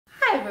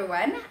Hi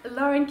everyone,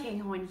 Lauren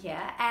Kinghorn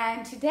here,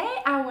 and today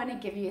I want to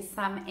give you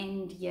some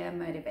end year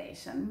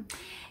motivation.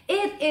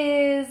 It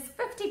is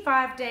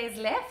 55 days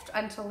left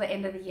until the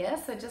end of the year,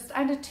 so just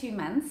under 2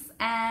 months,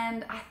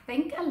 and I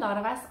think a lot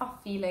of us are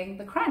feeling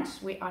the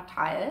crunch. We are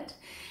tired.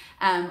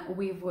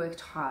 We've worked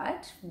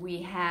hard.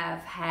 We have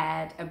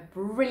had a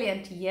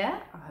brilliant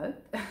year, I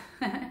hope.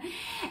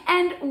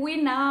 And we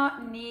now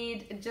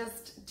need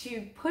just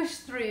to push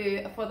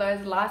through for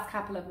those last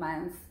couple of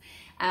months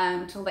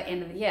till the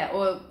end of the year,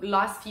 or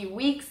last few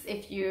weeks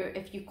if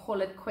you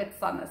call it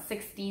quits on the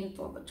 16th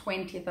or the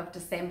 20th of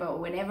December, or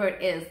whenever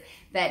it is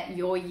that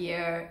your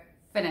year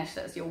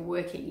finishes, your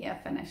working year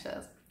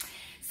finishes.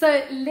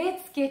 So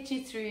let's get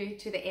you through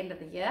to the end of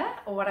the year.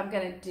 Or what I'm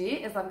going to do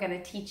is I'm going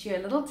to teach you a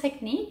little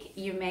technique.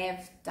 You may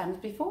have done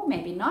it before,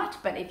 maybe not,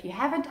 but if you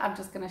haven't, I'm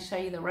just going to show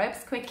you the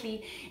ropes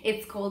quickly.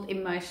 It's called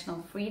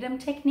emotional freedom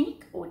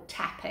technique, or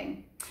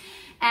tapping.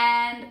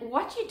 And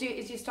what you do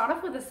is you start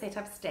off with a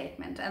setup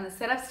statement, and the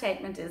setup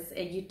statement is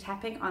you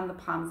tapping on the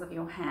palms of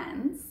your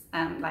hands,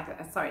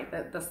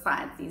 the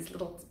sides, these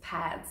little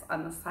pads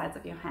on the sides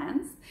of your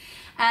hands.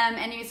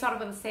 And you start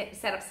off with a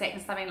setup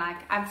statement, something like,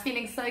 I'm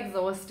feeling so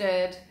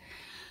exhausted,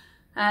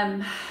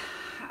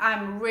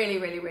 I'm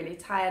really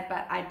tired,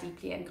 but I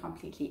deeply and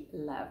completely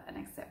love and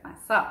accept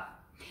myself.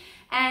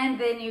 And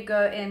then you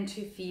go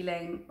into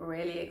feeling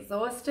really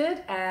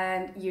exhausted,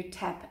 and you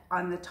tap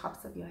on the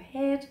tops of your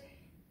head,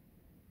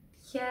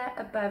 here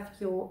above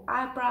your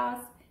eyebrows,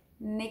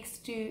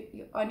 next to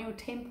on your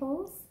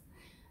temples,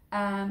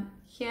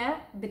 here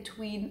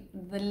between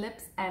the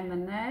lips and the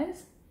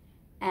nose,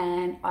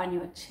 and on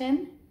your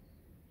chin.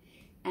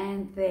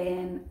 And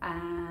then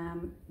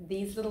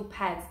these little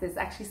pads, there's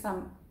actually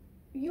some,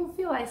 you'll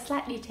feel like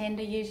slightly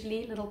tender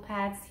usually, little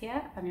pads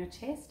here on your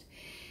chest,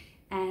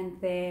 and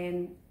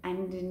then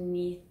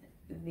underneath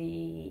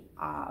the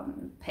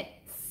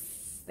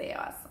armpits there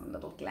are some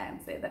little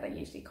glands there that are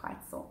usually quite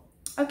sore.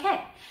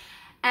 Okay.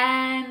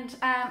 And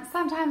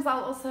sometimes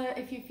I'll also,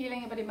 if you're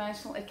feeling a bit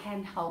emotional, it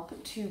can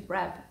help to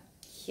rub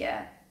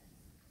here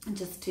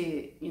just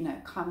to, you know,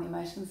 calm the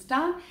emotions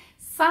down.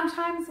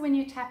 Sometimes when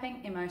you're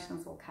tapping,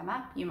 emotions will come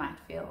up. You might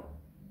feel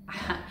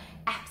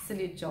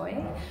absolute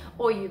joy,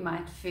 or you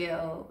might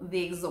feel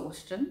the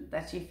exhaustion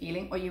that you're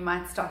feeling, or you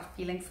might start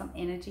feeling some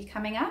energy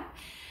coming up,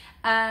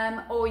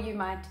 or you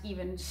might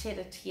even shed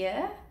a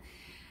tear.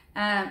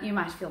 You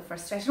might feel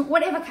frustration,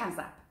 whatever comes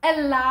up.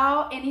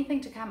 Allow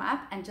anything to come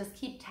up and just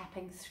keep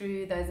tapping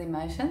through those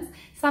emotions.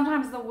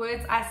 Sometimes the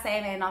words I say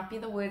may not be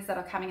the words that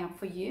are coming up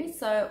for you.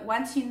 So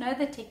once you know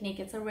the technique,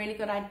 it's a really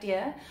good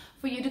idea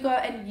for you to go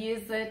and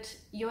use it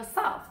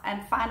yourself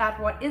and find out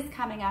what is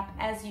coming up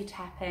as you're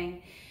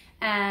tapping.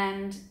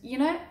 And you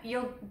know,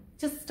 you'll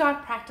just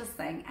start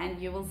practicing,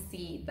 and you will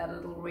see that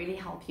it'll really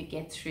help you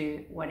get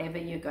through whatever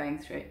you're going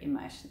through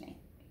emotionally.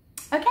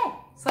 Okay,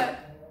 so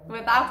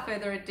without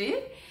further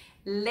ado,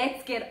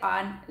 let's get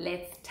on,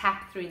 let's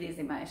tap through these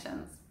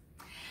emotions.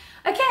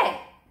 Okay,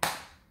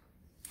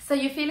 so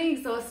you're feeling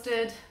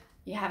exhausted,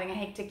 you're having a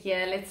hectic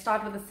year. Let's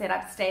start with a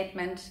setup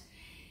statement.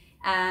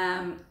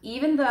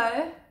 Even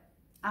though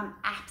I'm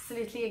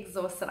absolutely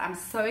exhausted, I'm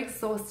so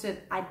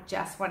exhausted, I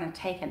just want to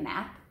take a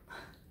nap,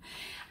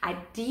 I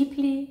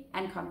deeply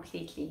and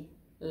completely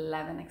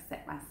love and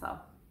accept myself.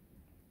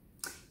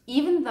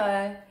 Even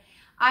though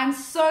I'm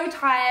so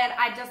tired,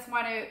 I just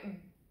want to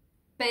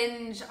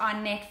binge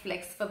on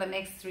Netflix for the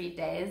next 3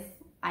 days,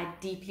 I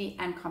deeply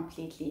and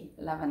completely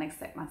love and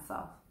accept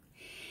myself.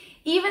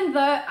 Even though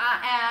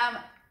I am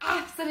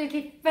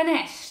absolutely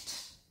finished,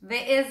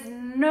 there is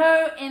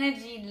no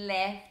energy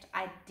left,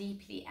 I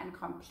deeply and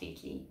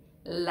completely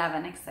love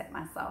and accept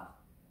myself.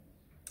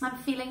 I'm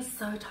feeling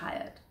so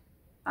tired.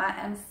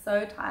 I am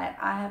so tired.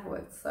 I have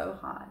worked so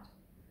hard.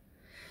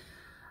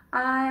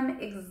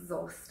 I'm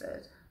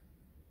exhausted.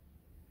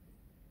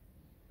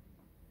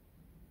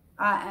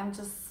 I am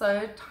just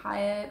so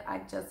tired, I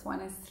just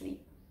want to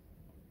sleep.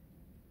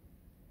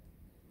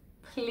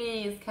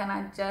 Please, can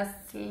I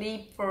just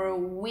sleep for a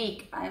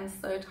week? I am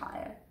so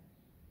tired.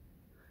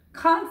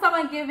 Can't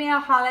someone give me a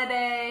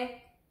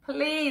holiday?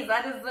 Please,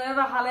 I deserve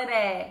a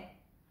holiday.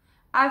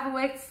 I've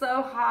worked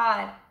so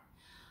hard.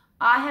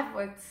 I have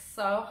worked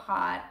so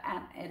hard,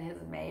 and it has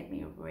made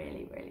me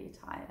really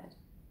tired.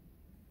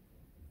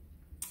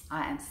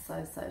 I am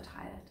so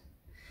tired.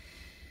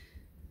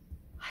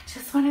 I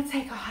just want to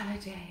take a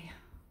holiday.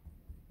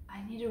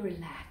 I need to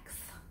relax.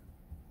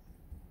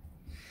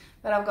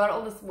 But I've got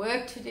all this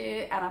work to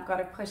do, and I've got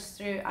to push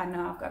through. I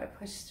know I've got to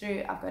push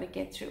through. I've got to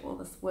get through all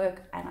this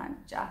work, and I'm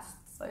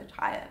just so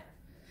tired.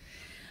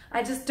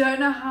 I just don't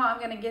know how I'm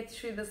going to get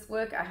through this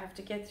work I have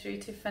to get through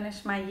to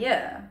finish my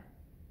year.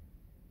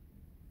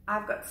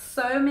 I've got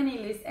so many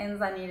loose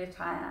ends I need to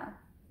tie up.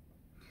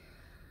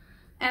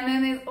 And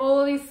then there's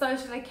all these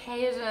social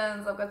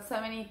occasions. I've got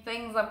so many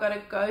things I've got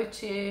to go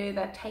to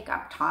that take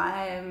up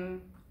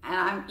time, and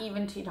I'm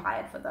even too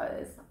tired for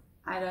those.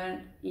 I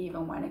don't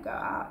even want to go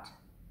out.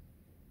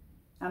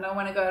 I don't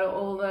want to go to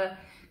all the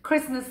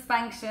Christmas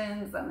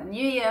functions and the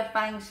New Year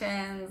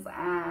functions,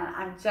 and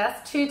I'm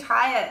just too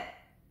tired.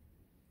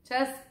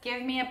 Just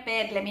give me a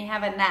bed. Let me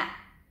have a nap.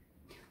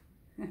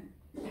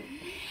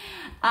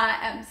 I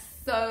am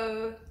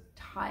so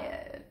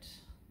tired.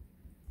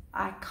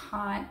 I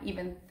can't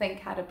even think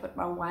how to put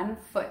my one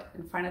foot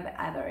in front of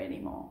the other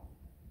anymore.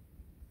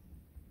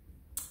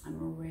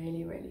 I'm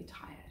really, really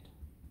tired.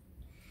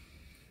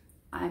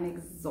 I'm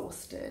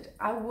exhausted.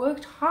 I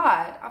worked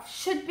hard. I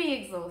should be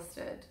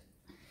exhausted.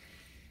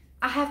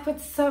 I have put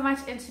so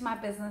much into my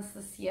business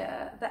this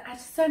year that I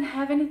just don't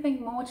have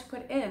anything more to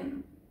put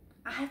in.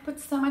 I have put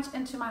so much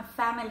into my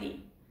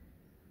family.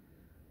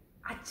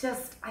 I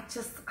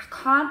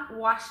can't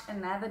wash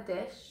another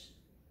dish.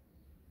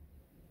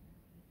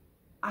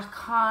 I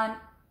can't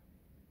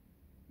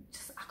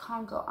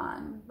go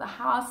on. The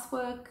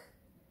housework,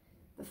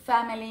 the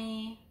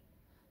family,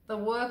 the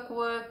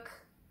work,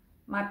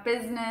 my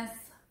business,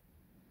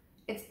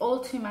 it's all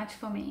too much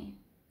for me.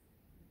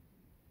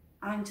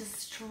 I'm just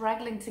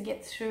struggling to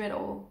get through it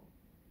all.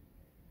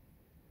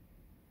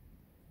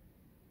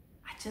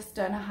 I just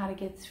don't know how to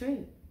get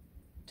through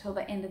till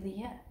the end of the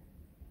year.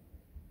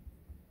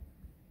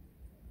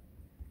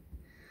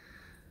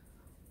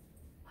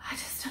 I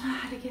just don't know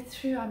how to get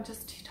through. I'm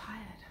just too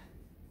tired.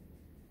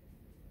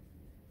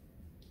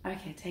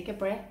 Okay, take a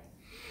breath.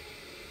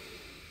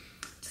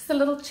 Just a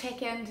little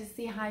check-in to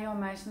see how your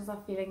emotions are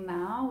feeling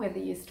now, whether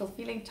you're still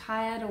feeling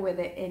tired or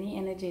whether any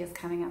energy is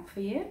coming up for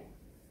you.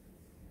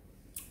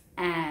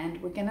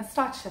 And we're going to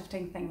start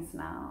shifting things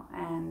now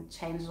and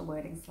change the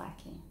wording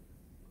slightly.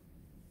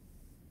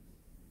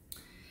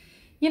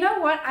 You know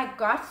what? I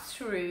got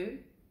through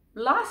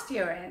last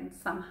year end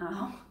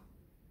somehow.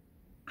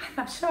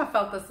 I'm sure I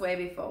felt this way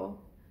before,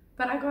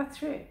 but I got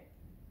through.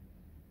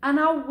 And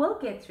I will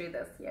get through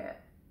this year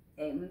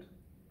end.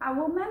 I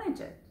will manage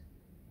it.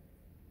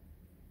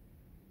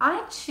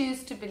 I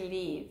choose to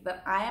believe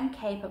that I am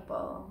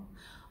capable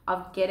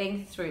of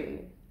getting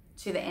through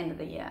to the end of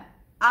the year.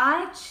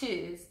 I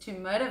choose to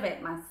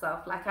motivate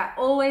myself like I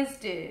always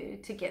do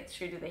to get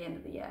through to the end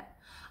of the year.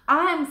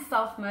 I am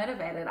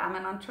self-motivated. I'm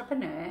an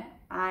entrepreneur.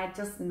 I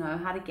just know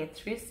how to get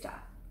through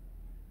stuff.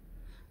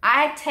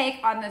 I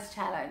take on this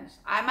challenge.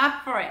 I'm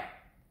up for it.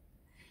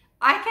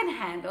 I can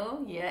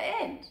handle year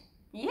end.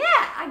 Yeah,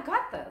 I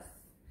got this.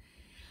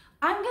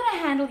 I'm going to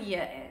handle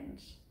year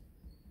end.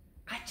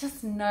 I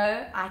just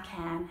know I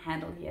can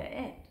handle year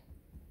end.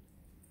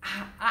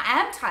 I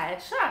am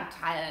tired. Sure, I'm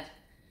tired.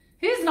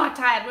 Who's not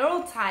tired? We're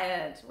all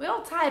tired. We're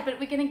all tired, but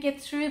we're going to get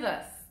through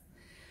this.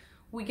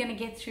 We're going to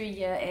get through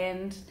year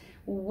end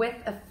with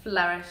a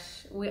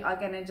flourish. We are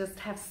going to just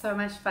have so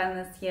much fun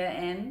this year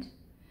end.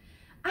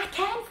 I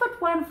can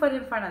put one foot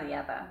in front of the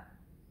other.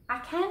 I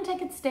can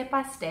take it step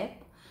by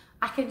step.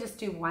 I can just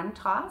do one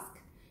task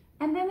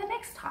and then the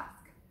next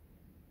task.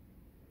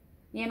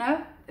 You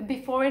know,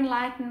 before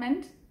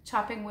enlightenment,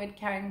 chopping wood,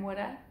 carrying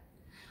water.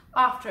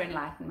 After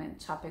enlightenment,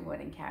 chopping wood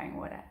and carrying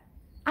water.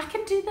 I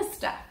can do this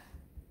stuff.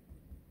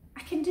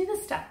 I can do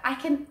this stuff. I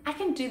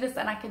can do this,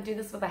 and I can do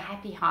this with a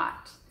happy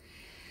heart.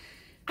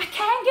 I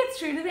can get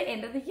through to the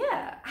end of the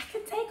year. I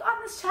can take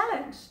on this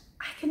challenge.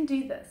 I can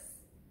do this.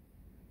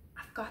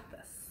 I've got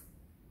this.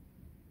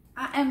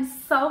 I am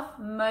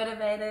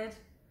self-motivated.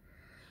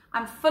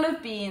 I'm full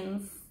of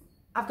beans.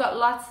 I've got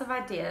lots of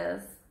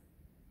ideas.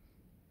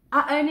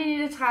 I only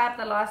need to tie up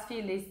the last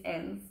few loose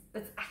ends.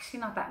 It's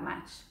actually not that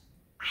much.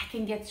 I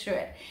can get through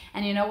it.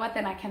 And you know what?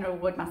 Then I can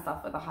reward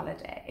myself with a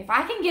holiday. If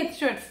I can get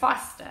through it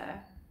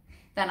faster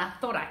than I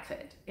thought I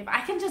could, if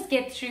I can just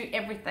get through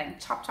everything,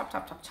 chop, chop,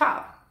 chop, chop,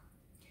 chop,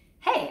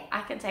 hey,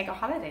 I can take a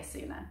holiday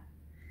sooner.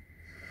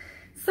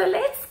 So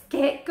let's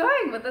get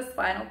going with this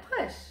final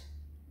push.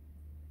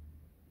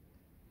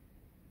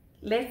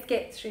 Let's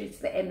get through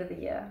to the end of the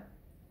year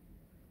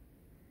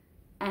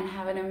and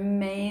have an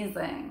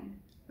amazing,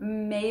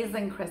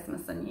 amazing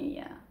Christmas and New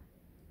Year.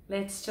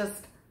 Let's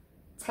just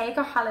take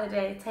a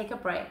holiday, take a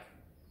break.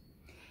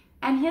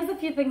 And here's a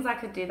few things I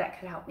could do that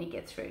could help me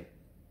get through.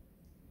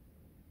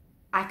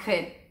 I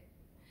could,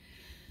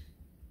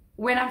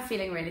 when I'm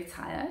feeling really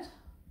tired,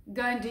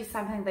 go and do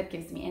something that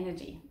gives me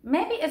energy.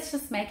 Maybe it's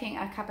just making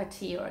a cup of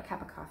tea or a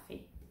cup of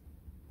coffee.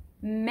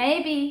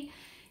 Maybe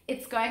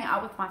it's going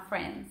out with my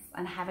friends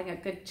and having a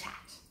good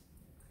chat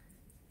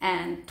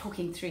and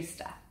talking through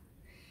stuff.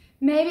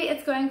 Maybe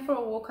it's going for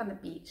a walk on the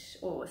beach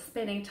or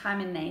spending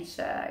time in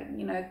nature,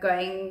 you know,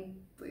 going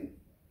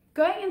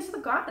into the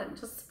garden,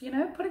 just, you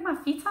know, putting my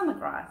feet on the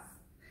grass.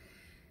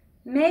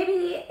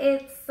 Maybe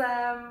it's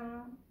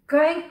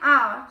going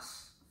out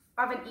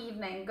of an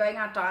evening, going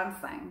out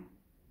dancing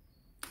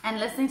and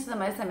listening to the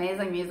most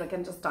amazing music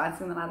and just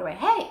dancing the night away.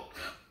 Hey,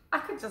 I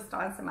could just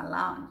dance in my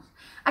lounge.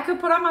 I could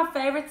put on my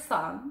favorite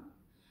song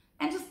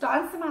and just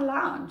dance in my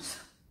lounge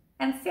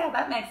and see how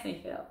that makes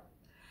me feel.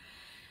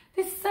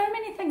 There's so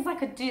many things I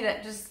could do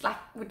that just like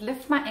would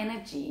lift my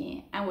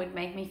energy and would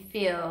make me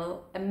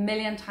feel a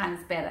million times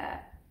better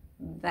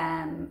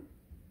than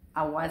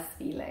I was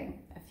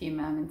feeling a few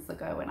moments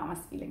ago when I was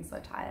feeling so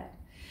tired.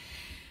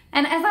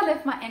 And as I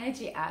lift my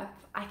energy up,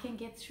 I can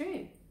get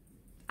through.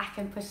 I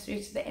can push through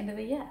to the end of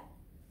the year.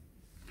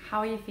 How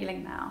are you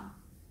feeling now?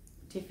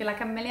 Do you feel like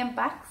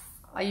 $1,000,000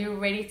 Are you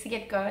ready to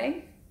get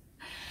going?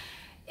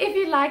 If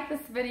you like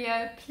this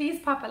video, please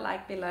pop a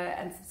like below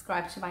and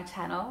subscribe to my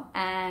channel,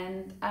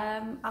 and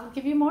I'll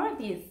give you more of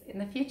these in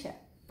the future.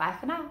 Bye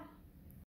for now.